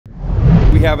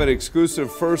have an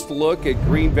exclusive first look at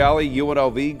Green Valley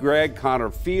UNLV grad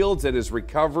Connor Fields and his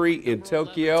recovery in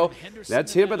Tokyo.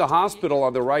 That's him at the hospital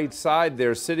on the right side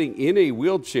there, sitting in a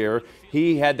wheelchair.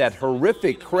 He had that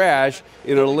horrific crash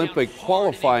in an Olympic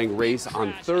qualifying race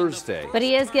on Thursday. But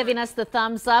he is giving us the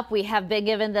thumbs up. We have been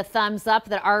given the thumbs up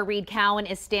that our Reed Cowan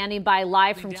is standing by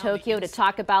live from Tokyo to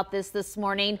talk about this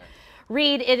morning.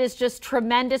 Reed, it is just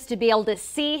tremendous to be able to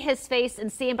see his face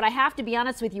and see him. But I have to be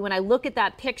honest with you, when I look at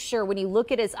that picture, when you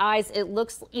look at his eyes, it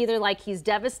looks either like he's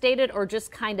devastated or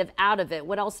just kind of out of it.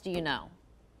 What else do you know?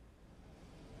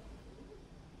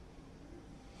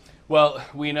 Well,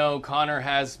 we know Connor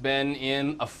has been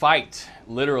in a fight,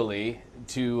 literally,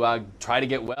 to try to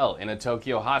get well in a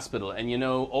Tokyo hospital. And, you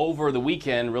know, over the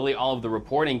weekend, really all of the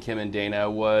reporting, Kim and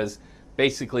Dana, was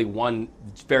basically one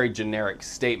very generic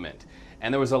statement.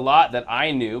 And there was a lot that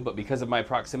I knew, but because of my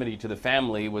proximity to the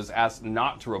family, was asked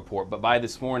not to report. But by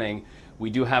this morning, we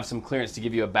do have some clearance to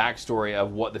give you a backstory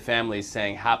of what the family is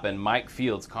saying happened. Mike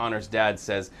Fields, Connor's dad,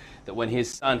 says that when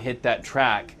his son hit that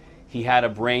track, he had a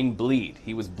brain bleed.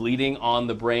 He was bleeding on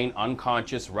the brain,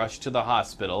 unconscious, rushed to the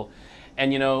hospital.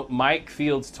 And you know, Mike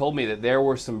Fields told me that there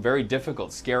were some very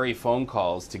difficult, scary phone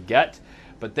calls to get,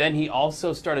 but then he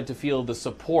also started to feel the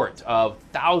support of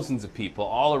thousands of people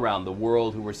all around the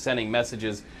world who were sending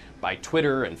messages by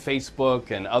Twitter and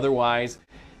Facebook and otherwise.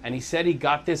 And he said he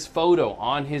got this photo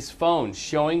on his phone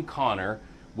showing Connor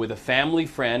with a family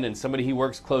friend and somebody he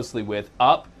works closely with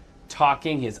up,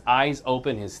 talking, his eyes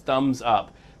open, his thumbs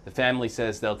up. The family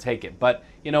says they'll take it. But,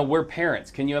 you know, we're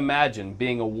parents. Can you imagine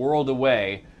being a world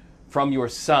away from your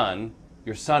son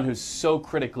who's so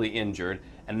critically injured,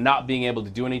 and not being able to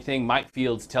do anything? Mike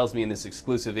Fields tells me in this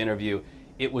exclusive interview,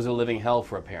 it was a living hell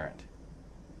for a parent.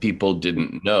 People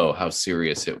didn't know how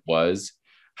serious it was.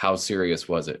 How serious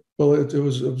was it? Well, it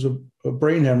was a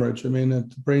brain hemorrhage. I mean,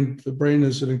 the brain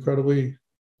is an incredibly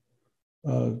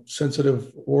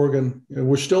sensitive organ. You know,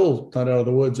 we're still not out of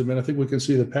the woods. I mean, I think we can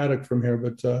see the paddock from here,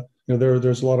 but you know,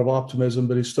 there's a lot of optimism.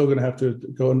 But he's still going to have to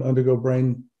go and undergo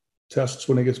brain tests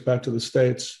when he gets back to the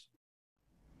States.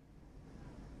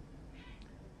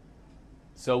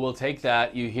 So we'll take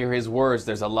that. You hear his words.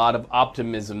 There's a lot of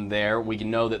optimism there. We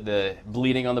know that the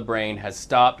bleeding on the brain has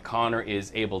stopped. Connor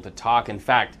is able to talk. In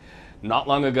fact, not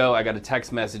long ago, I got a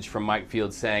text message from Mike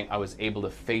Fields saying I was able to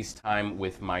FaceTime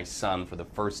with my son for the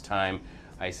first time.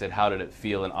 I said, how did it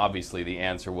feel? And obviously the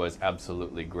answer was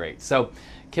absolutely great. So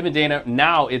Kim and Dana,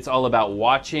 now it's all about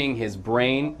watching his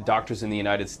brain. Doctors in the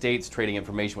United States trading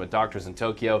information with doctors in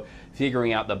Tokyo,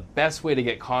 figuring out the best way to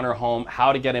get Connor home,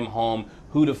 how to get him home,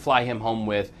 who to fly him home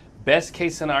with. Best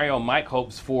case scenario, Mike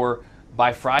hopes for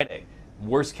by Friday.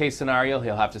 Worst case scenario,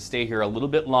 he'll have to stay here a little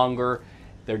bit longer.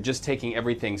 They're just taking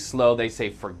everything slow. They say,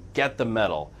 forget the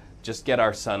medal. Just get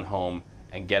our son home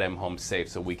and get him home safe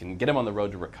so we can get him on the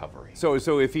road to recovery.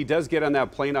 So if he does get on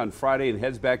that plane on Friday and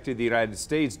heads back to the United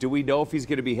States, do we know if he's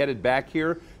going to be headed back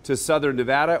here to Southern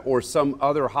Nevada or some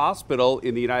other hospital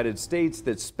in the United States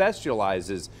that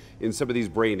specializes in some of these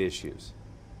brain issues?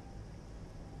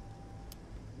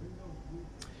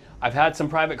 I've had some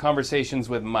private conversations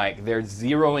with Mike. They're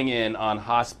zeroing in on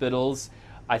hospitals.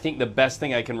 I think the best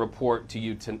thing I can report to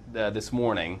you this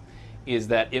morning is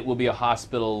that it will be a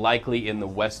hospital likely in the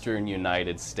western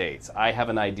United States. I have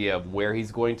an idea of where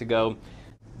he's going to go,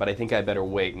 but I think I better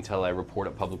wait until I report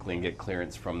it publicly and get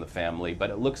clearance from the family. But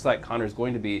it looks like Connor's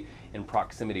going to be in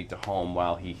proximity to home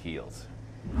while he heals.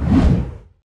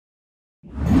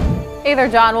 Hey there,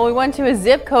 John. Well, we went to a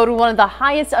zip code with one of the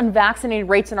highest unvaccinated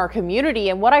rates in our community,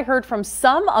 and what I heard from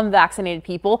some unvaccinated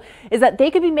people is that they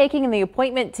could be making the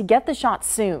appointment to get the shot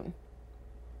soon.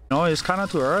 No, it's kind of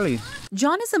too early.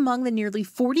 John is among the nearly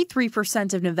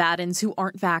 43% of Nevadans who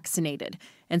aren't vaccinated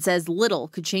and says little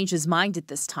could change his mind at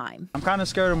this time. I'm kind of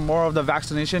scared more of the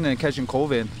vaccination and catching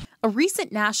COVID. A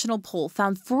recent national poll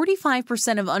found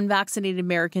 45% of unvaccinated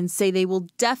Americans say they will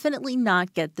definitely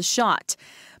not get the shot.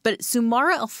 But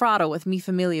Sumara Alfrado with Mi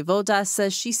Familia Vota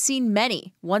says she's seen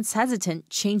many, once hesitant,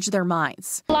 change their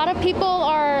minds. A lot of people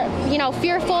are,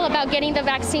 fearful about getting the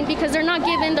vaccine because they're not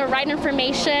given the right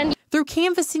information. Through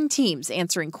canvassing teams,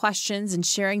 answering questions and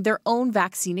sharing their own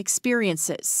vaccine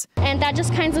experiences. And that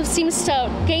just kind of seems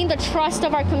to gain the trust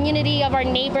of our community, of our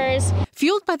neighbors.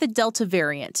 Fueled by the Delta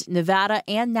variant, Nevada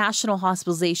and national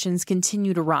hospitalizations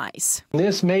continue to rise.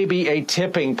 This may be a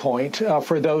tipping point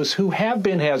for those who have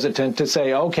been hesitant to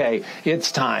say, okay, it's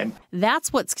time.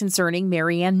 That's what's concerning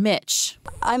Marianne Mitch.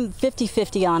 I'm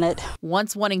 50-50 on it.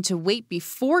 Once wanting to wait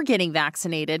before getting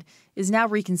vaccinated, is now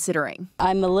reconsidering.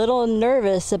 I'm a little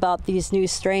nervous about these new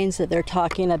strains that they're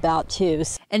talking about too.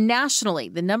 And nationally,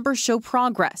 the numbers show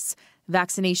progress.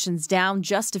 Vaccinations down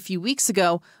just a few weeks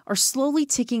ago are slowly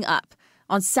ticking up.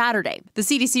 On Saturday, the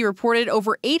CDC reported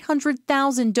over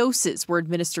 800,000 doses were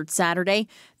administered Saturday,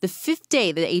 the fifth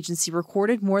day the agency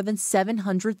recorded more than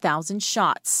 700,000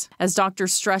 shots. As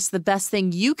doctors stress, the best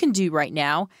thing you can do right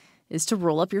now is to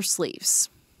roll up your sleeves.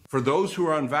 For those who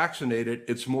are unvaccinated,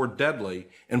 it's more deadly.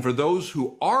 And for those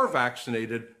who are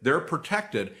vaccinated, they're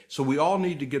protected. So we all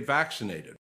need to get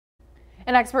vaccinated.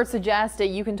 And experts suggest that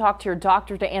you can talk to your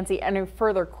doctor to answer any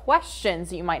further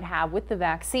questions you might have with the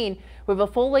vaccine. We have a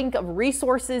full link of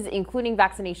resources, including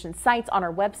vaccination sites, on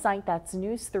our website. That's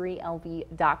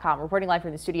news3lv.com. Reporting live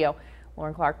from the studio,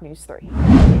 Lauren Clark, News 3.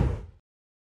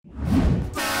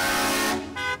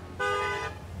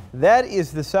 That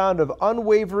is the sound of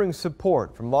unwavering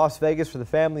support from Las Vegas for the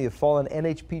family of fallen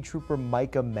NHP Trooper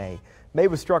Micah May. May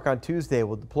was struck on Tuesday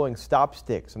while deploying stop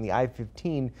sticks on the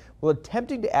I-15 while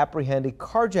attempting to apprehend a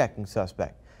carjacking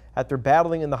suspect. After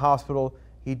battling in the hospital,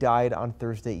 he died on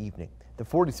Thursday evening. The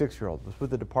 46-year-old was with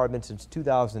the department since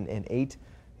 2008.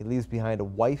 He leaves behind a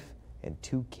wife and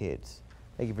 2 kids.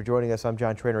 Thank you for joining us. I'm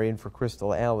John Trainer in for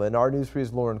Crystal Allen. Our News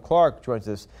 3's Lauren Clark joins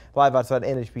us live outside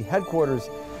NHP headquarters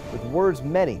with words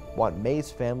many want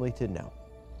May's family to know.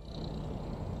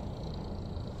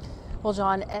 Well,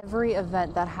 John, every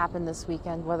event that happened this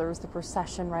weekend, whether it was the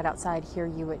procession right outside here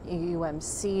at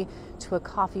UMC, to a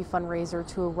coffee fundraiser,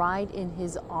 to a ride in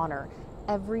his honor,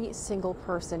 every single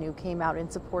person who came out in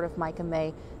support of Micah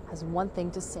May has one thing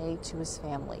to say to his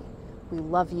family. We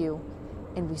love you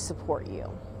and we support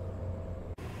you.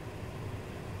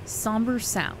 Somber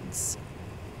sounds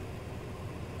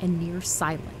and near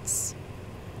silence,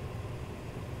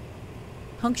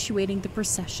 punctuating the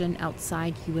procession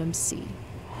outside UMC.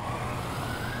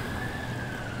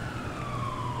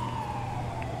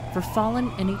 For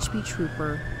fallen NHP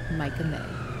Trooper Micah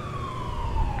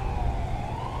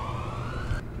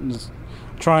May. Just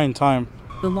trying time.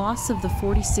 The loss of the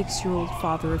 46-year-old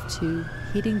father of 2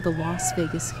 hitting the Las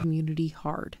Vegas community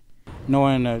hard.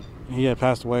 Knowing that he had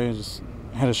passed away just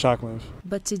had a shockwave.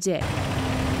 But today,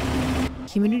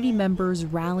 community members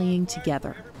rallying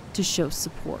together to show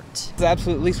support. It's the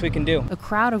absolute least we can do. A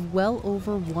crowd of well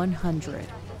over 100.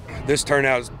 This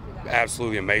turnout is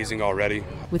absolutely amazing already.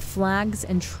 With flags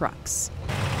and trucks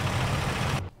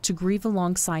to grieve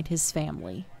alongside his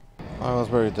family. It was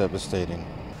very devastating.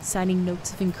 Signing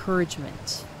notes of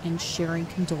encouragement and sharing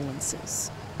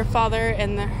condolences. Her father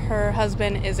and her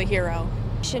husband is a hero.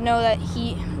 You should know that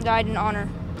he died in honor.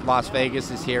 Las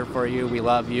Vegas is here for you. We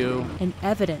love you. And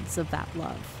evidence of that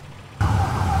love.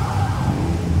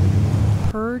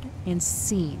 Heard and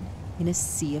seen in a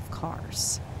sea of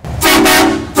cars.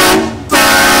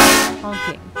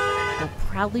 Honking while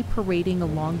proudly parading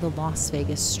along the Las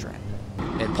Vegas Strip.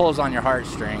 It pulls on your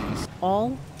heartstrings.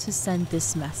 All to send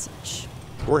this message.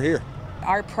 We're here.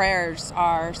 Our prayers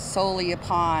are solely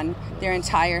upon their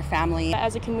entire family.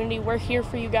 As a community, we're here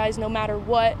for you guys no matter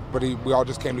what. But we all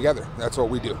just came together. That's what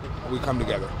we do. We come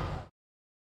together.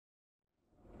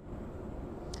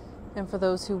 And for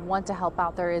those who want to help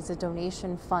out, there is a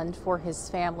donation fund for his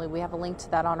family. We have a link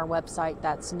to that on our website.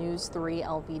 That's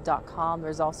news3lv.com.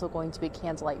 There's also going to be a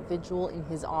candlelight vigil in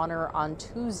his honor on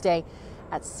Tuesday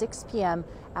at 6 p.m.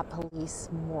 at Police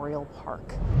Memorial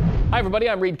Park. Hi everybody,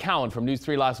 I'm Reed Cowan from News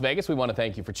 3 Las Vegas. We want to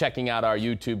thank you for checking out our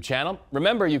YouTube channel.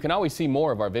 Remember, you can always see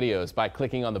more of our videos by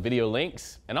clicking on the video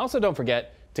links. And also don't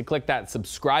forget to click that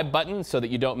subscribe button so that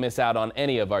you don't miss out on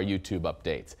any of our YouTube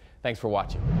updates. Thanks for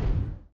watching.